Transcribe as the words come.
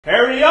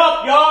Hurry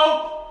up,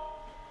 y'all.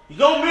 You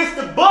gonna miss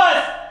the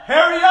bus.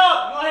 Hurry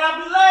up. You gonna have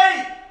to be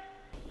late.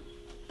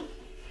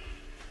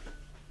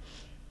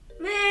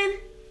 Man,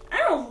 I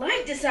don't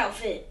like this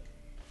outfit.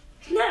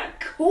 It's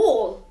not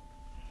cool.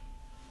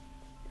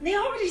 They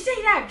already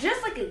say that I'm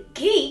dressed like a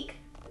geek.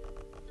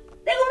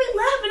 They're gonna be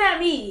laughing at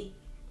me.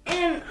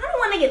 And I don't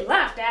want to get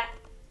laughed at.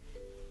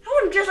 I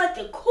want to dress like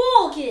the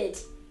cool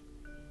kids.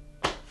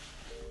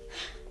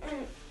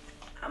 And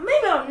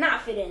maybe I'll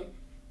not fit in.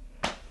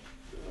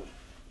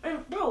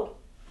 And bro,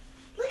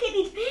 look at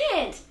these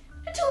pants.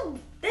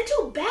 They're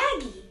too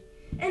baggy.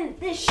 And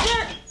this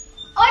shirt.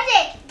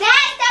 RJ,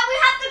 Dad said we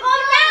have to go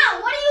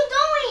now. What are you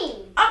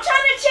doing? I'm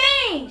trying to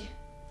change.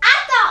 I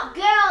thought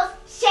girls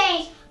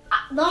change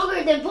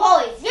longer than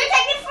boys. You're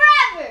taking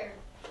forever.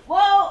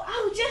 Well,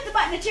 I was just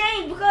about to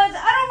change because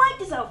I don't like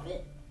this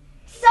outfit.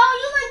 So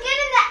you look good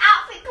in the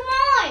outfit. Come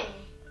on.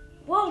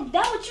 Well,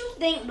 that's what you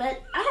think,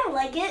 but I don't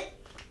like it.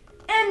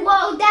 And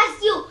well,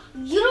 that's you.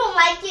 You don't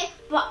like it,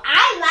 but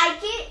I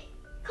like it.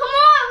 Come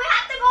on, we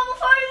have to go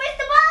before we miss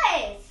the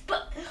bus.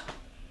 But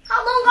how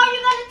long are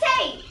you gonna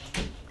take?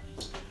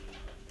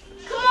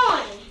 Come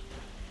on.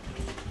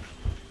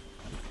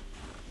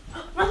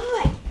 Run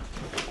away.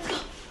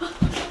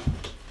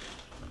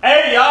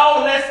 Hey,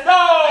 y'all, let's go.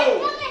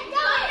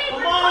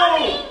 Come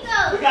on.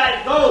 We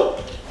gotta go.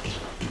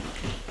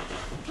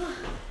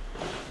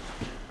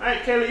 All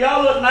right, Kaylii,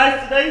 y'all look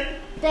nice today.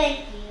 Thank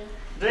you.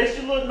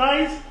 Jacie, you look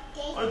nice.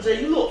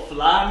 RJ, you look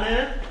fly,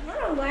 man. I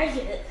don't like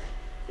it.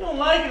 You don't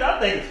like it? I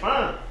think it's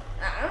fine.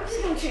 I'm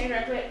just gonna change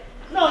right quick.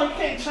 No, you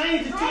can't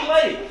change. It's too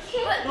late.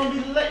 We're gonna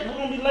be late. We're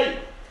gonna be late.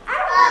 I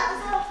don't like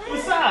this outfit.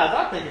 Besides,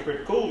 I think it's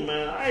pretty cool,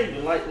 man. I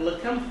even like the little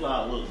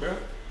camouflage look, bro.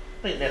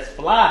 I think that's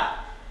fly.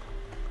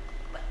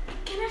 But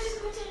can I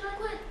just go change right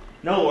quick?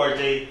 No,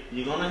 RJ,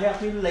 you're gonna have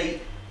to be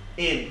late,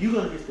 and you're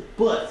gonna miss the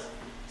bus.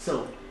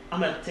 So I'm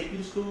gonna have to take you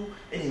to school,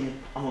 and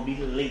then I'm gonna be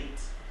late.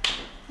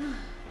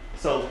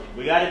 So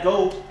we gotta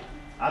go.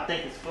 I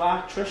think it's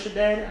fly. Trust your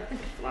daddy. I think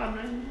it's fly,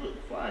 man. You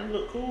look fly. You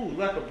look cool. You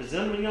like a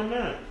presentable young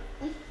man.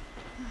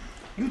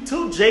 You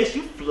too, Jace.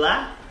 You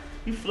fly.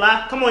 You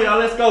fly. Come on, y'all.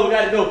 Let's go. We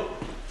gotta go.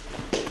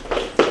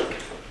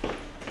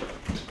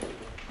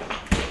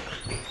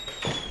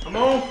 Come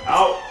on.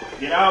 Out.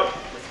 Get out.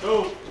 Let's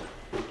go.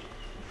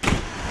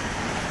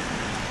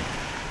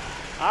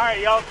 All right,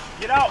 y'all.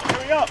 Get out.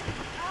 Hurry up.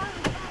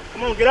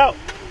 Come on. Get out.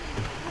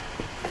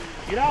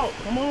 Get out.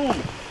 Come on.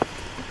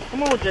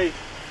 Come on, Jace.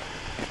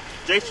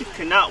 Jace, you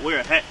cannot wear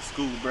a hat to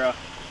school, bro. All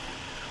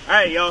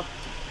right, y'all.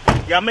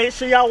 Y'all make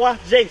sure y'all watch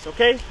Jace,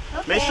 okay?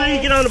 Make sure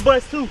you get on the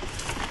bus, too.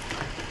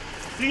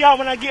 See y'all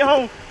when I get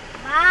home.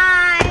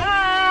 Bye.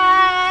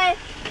 Bye.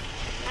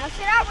 Now,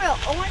 should I wear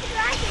orange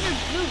glasses or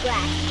blue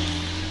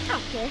glasses? I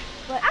don't care.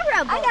 But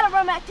I gotta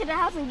run back to the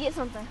house and get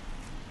something.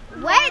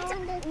 What?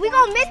 We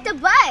gonna miss the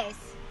bus.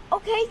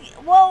 Okay,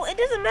 well, it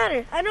doesn't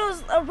matter. I know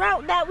it's a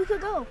route that we could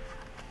go.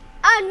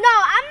 No,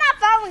 I'm not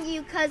following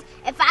you, because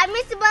if I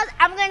miss the bus,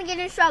 I'm going to get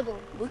in trouble.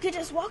 We could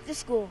just walk to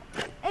school.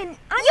 And you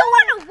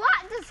want to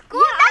walk to school?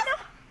 Yeah,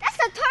 that's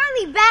a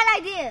totally bad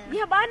idea.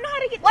 Yeah, but I know how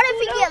to get to What school.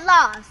 if we get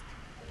lost?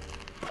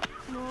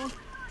 No,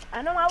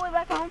 I know my way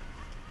back home.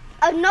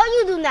 No,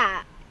 you do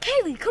not.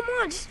 Kaylii, come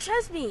on, just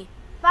trust me.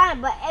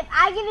 Fine, but if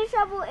I get in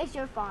trouble, it's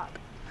your fault.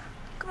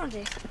 Come on,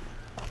 Jace.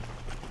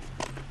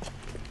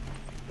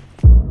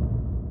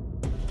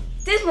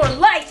 This one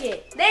like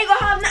it. They ain't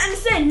gonna have nothing to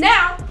say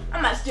now.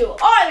 I'm gonna steal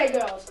all the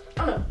girls.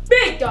 I'm a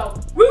big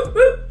dog. Woo,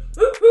 woo,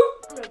 woo, woo.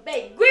 I'm a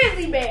big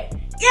grizzly bear.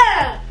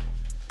 Yeah.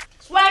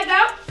 Swagged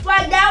out,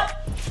 swagged out.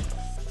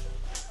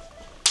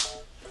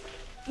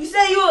 You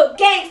say you a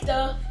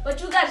gangster,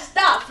 but you gotta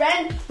stop,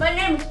 friend. My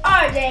name is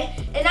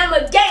RJ, and I'm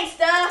a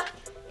gangster.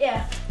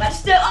 Yeah, but I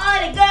steal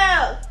all the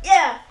girls.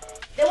 Yeah.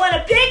 They want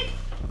a pick?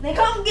 They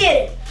come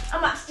get it.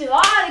 I'm gonna steal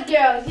all the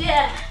girls.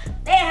 Yeah.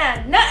 They ain't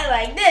have nothing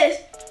like this.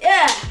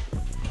 Yeah.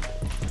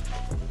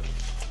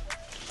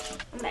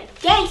 I'm a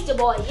gangster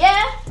boy,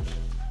 yeah?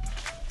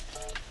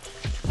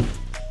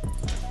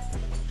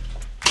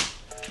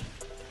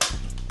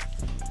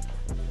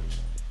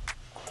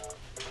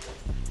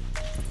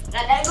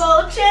 Got that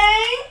gold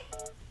chain.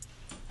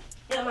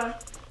 Got my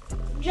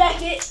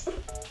jacket.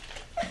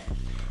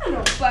 I'm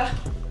on fire.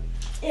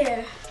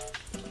 Yeah.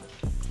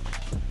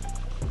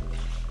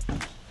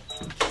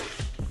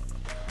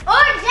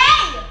 RJ!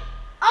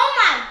 Oh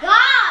my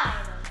God!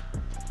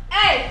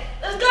 Hey,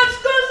 let's go to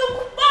school so we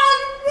can follow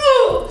the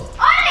rules.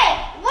 RJ,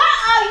 what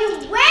are you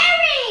wearing?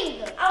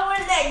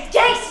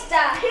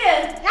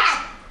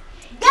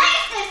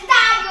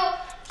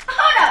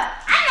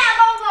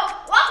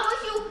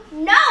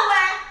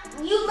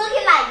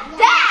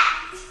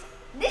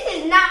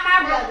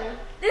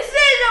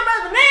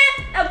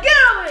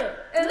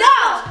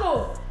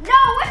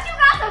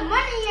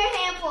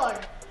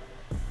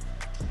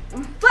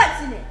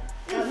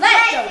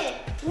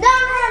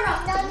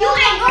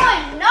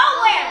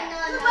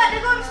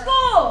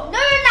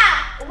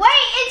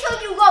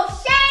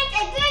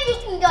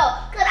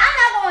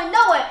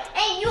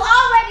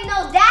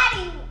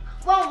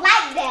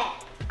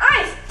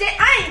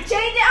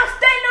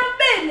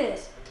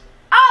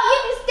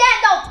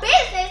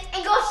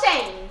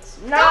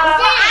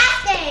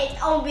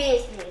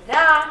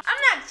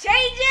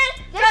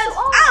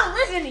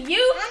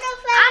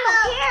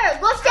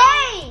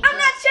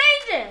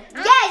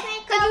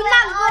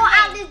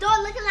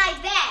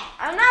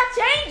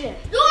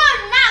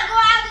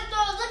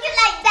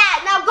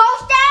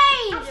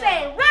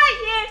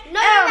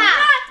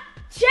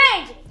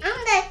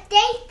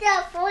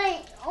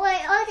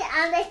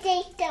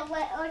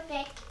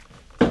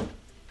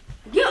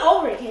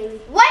 Kaylii.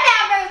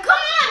 Whatever.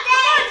 Come on,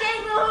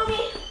 Jay. Come on, Jay,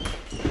 little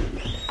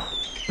homie.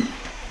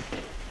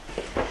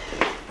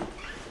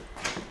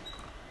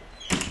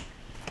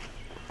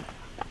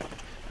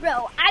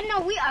 Bro, I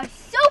know we are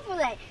super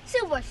late.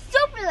 Super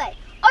late.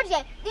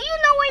 OJ, do you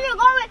know where you're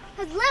going?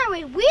 Because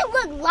literally, we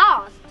look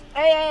lost.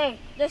 Hey,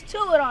 just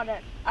chill it on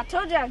that. I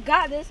told you I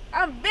got this.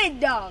 I'm big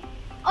dog.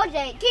 OJ,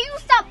 can you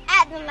stop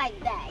acting like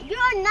that?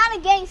 You're not a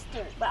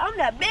gangster. But I'm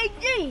that big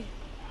G.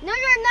 No,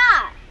 you're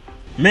not.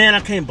 Man, I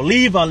can't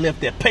believe I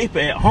left that paper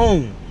at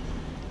home.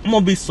 I'm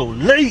gonna be so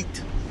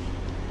late.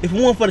 If it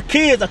weren't for the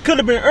kids, I could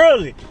have been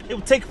early. It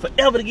would take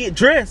forever to get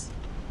dressed.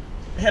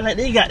 Hell, like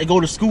they got to go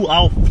to school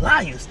all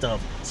fly and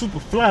stuff. Super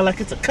fly like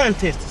it's a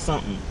contest or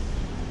something.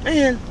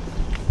 Man,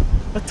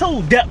 I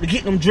told Dap to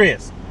get them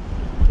dressed.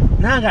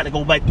 Now I got to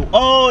go back through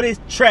all this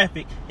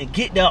traffic and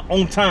get there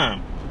on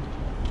time.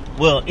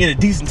 Well, in a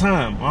decent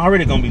time. I'm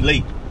already gonna be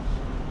late.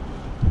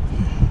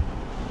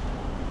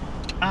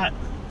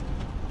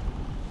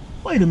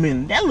 Wait a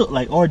minute, that look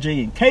like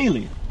RJ and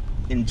Kaylii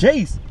and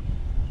Jacie.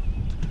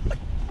 What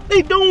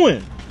they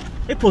doing?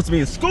 They supposed to be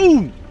in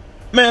school.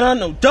 Man, I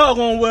know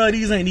doggone well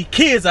these ain't these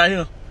kids out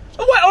here.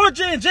 What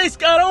RJ and Jacie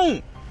got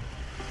on?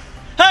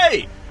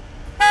 Hey!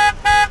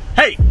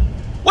 Hey!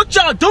 What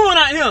y'all doing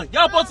out here?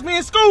 Y'all supposed to be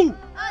in school.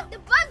 The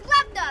bus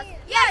left us.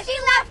 Yeah, she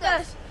left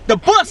us. The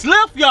bus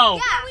left y'all.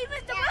 Yeah, we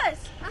missed the bus.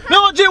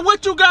 No, RJ,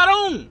 what you got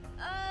on?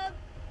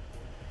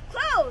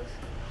 Clothes.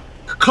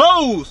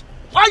 Clothes?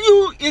 Why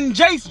you and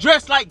Jacie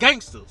dressed like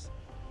gangsters?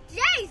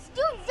 Jace,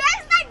 you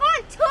dressed like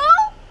one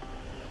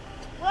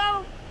too?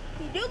 Well,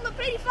 you do look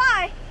pretty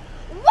fly.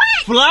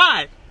 What?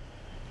 Fly?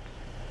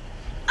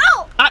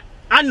 Oh!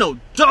 I know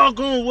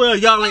doggone well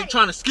y'all ain't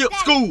trying to skip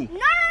Daddy, school.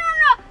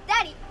 No,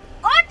 Daddy.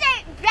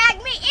 RJ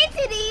dragged me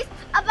into these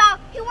about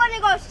he wanted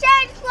to go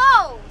change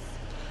clothes.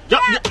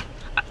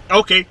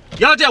 Okay,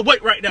 y'all just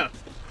wait right now.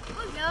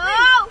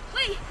 No.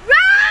 Wait.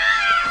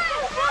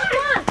 Run! Come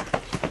on.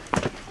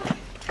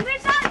 Come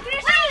inside.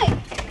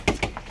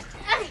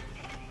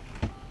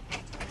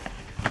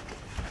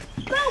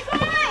 Come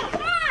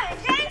on,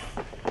 Jace.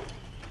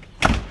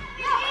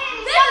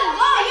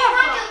 You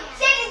want to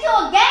change into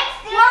a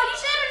gangster? Well, you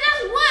should have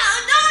just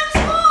went to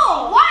school.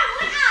 Why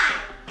would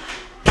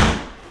I?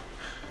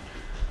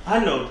 I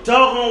know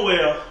doggone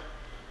well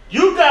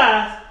you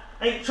guys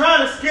ain't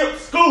trying to skip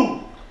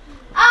school.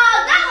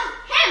 That was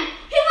him.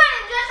 He wanted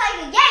to dress like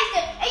a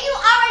gangster, and you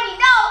already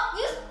know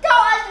you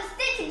told us to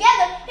stick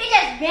together. He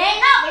just ran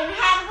up and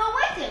had to go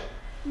with him.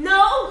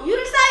 No, you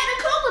decided to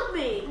come with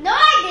me. No, I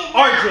did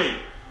not. RJ,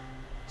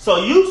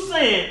 so you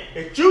saying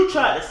that you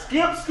tried to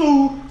skip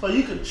school so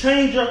you can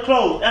change your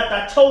clothes after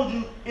I told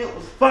you it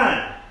was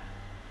fine?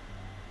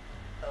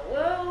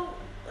 Well,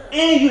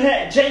 And you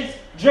had Jace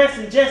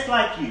dressing just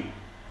like you.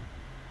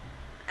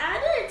 I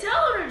didn't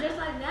tell her just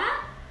like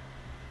that.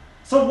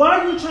 So why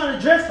are you trying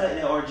to dress like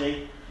that,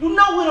 RJ? You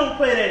know we don't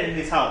play that in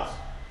this house.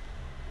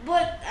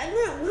 But I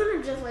didn't want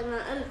her just like my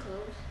other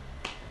clothes.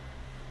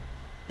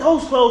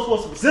 Those clothes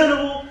was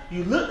presentable.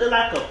 You looked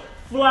like a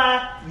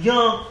fly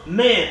young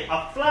man.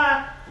 A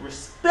fly,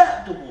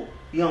 respectable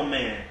young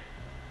man.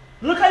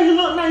 Look how you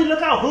look now. You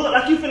look out hood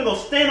like you finna go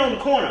stand on the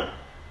corner.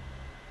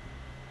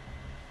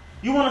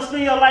 You want to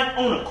spend your life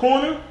on the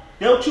corner?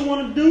 That what you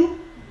want to do?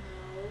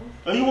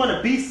 No. Or you want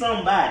to be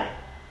somebody?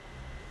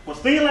 Well,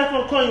 spend your life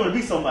on the corner, you want to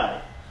be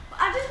somebody.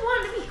 I just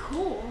wanted to be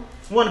cool.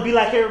 You want to be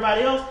like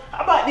everybody else?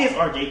 How about this,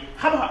 RJ?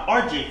 How about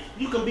RJ?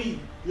 You can be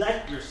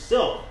like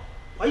yourself.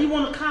 Why you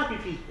want to copy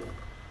people?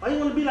 Why you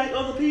want to be like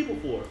other people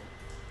for?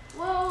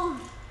 Well,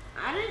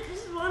 I didn't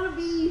just want to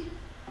be.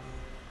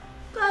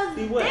 Cause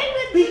Be what?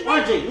 they Be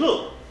RJ.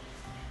 Look,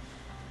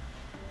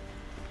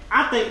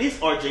 I think this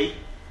RJ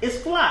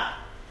is fly.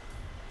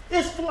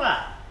 It's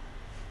fly.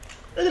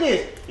 Look at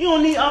this. You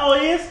don't need all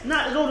this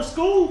not to go to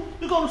school.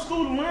 You go to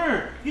school to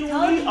learn. You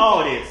don't need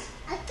all this.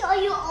 I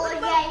told you, What OJ.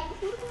 about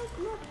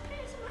my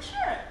pants and my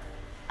shirt?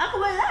 I can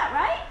wear that,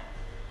 right?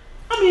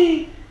 I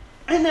mean,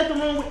 ain't nothing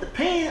wrong with the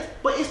pants,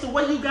 but it's the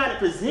way you got it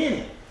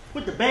presented.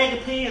 With the bag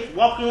of pants,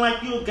 walking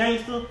like you a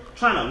gangster,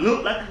 trying to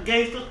look like a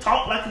gangster,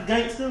 talk like a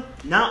gangster.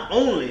 Not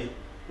only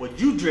would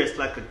you dress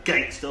like a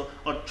gangster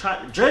or try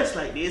to dress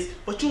like this,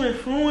 but you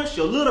influence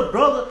your little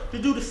brother to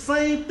do the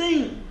same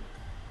thing.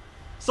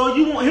 So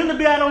you want him to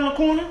be out on the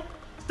corner,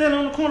 standing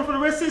on the corner for the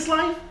rest of his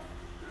life?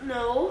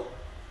 No.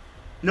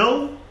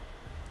 No.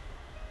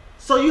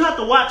 So you have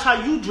to watch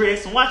how you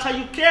dress and watch how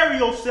you carry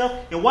yourself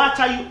and watch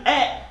how you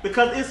act,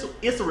 because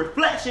it's a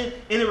reflection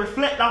and it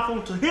reflects off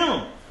onto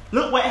him.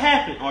 Look what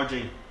happened,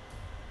 RJ.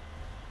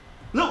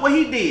 Look what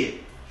he did.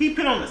 He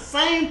put on the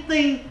same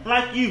thing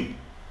like you.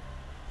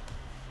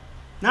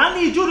 Now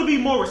I need you to be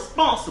more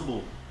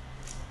responsible.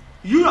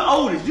 You the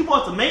oldest. You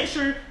supposed to make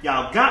sure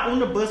y'all got on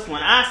the bus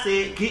when I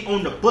said get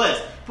on the bus.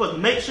 You supposed to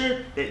make sure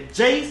that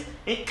Jace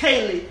and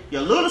Kaylii,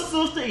 your little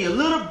sister and your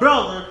little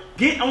brother,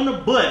 get on the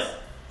bus.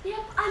 Yep,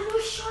 I knew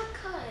a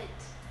shortcut.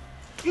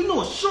 You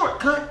know a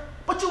shortcut,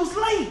 but you was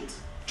late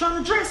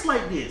trying to dress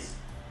like this.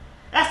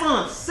 That's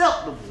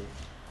unacceptable.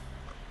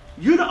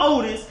 You the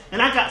oldest, and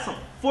I got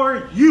something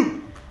for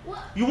you. What?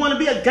 You want to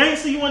be a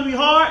gangster? You want to be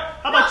hard?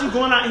 How about you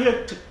going out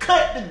here to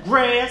cut the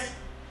grass?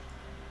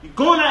 You're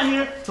going out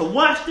here to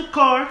wash the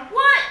car.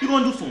 What? You're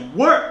going to do some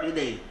work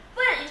today.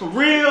 But Some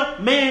real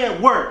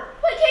man work.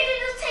 wait, can't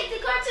you just take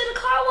the car to the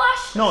car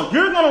wash? No,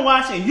 you're going to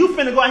wash it and you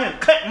finna go out here and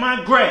cut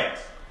my grass.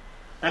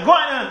 Now go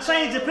out there and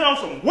change and put on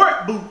some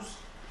work boots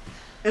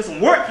and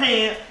some work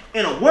pants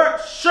and a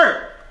work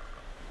shirt.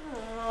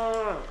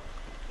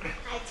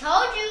 I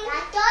told you.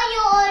 I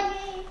told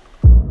you.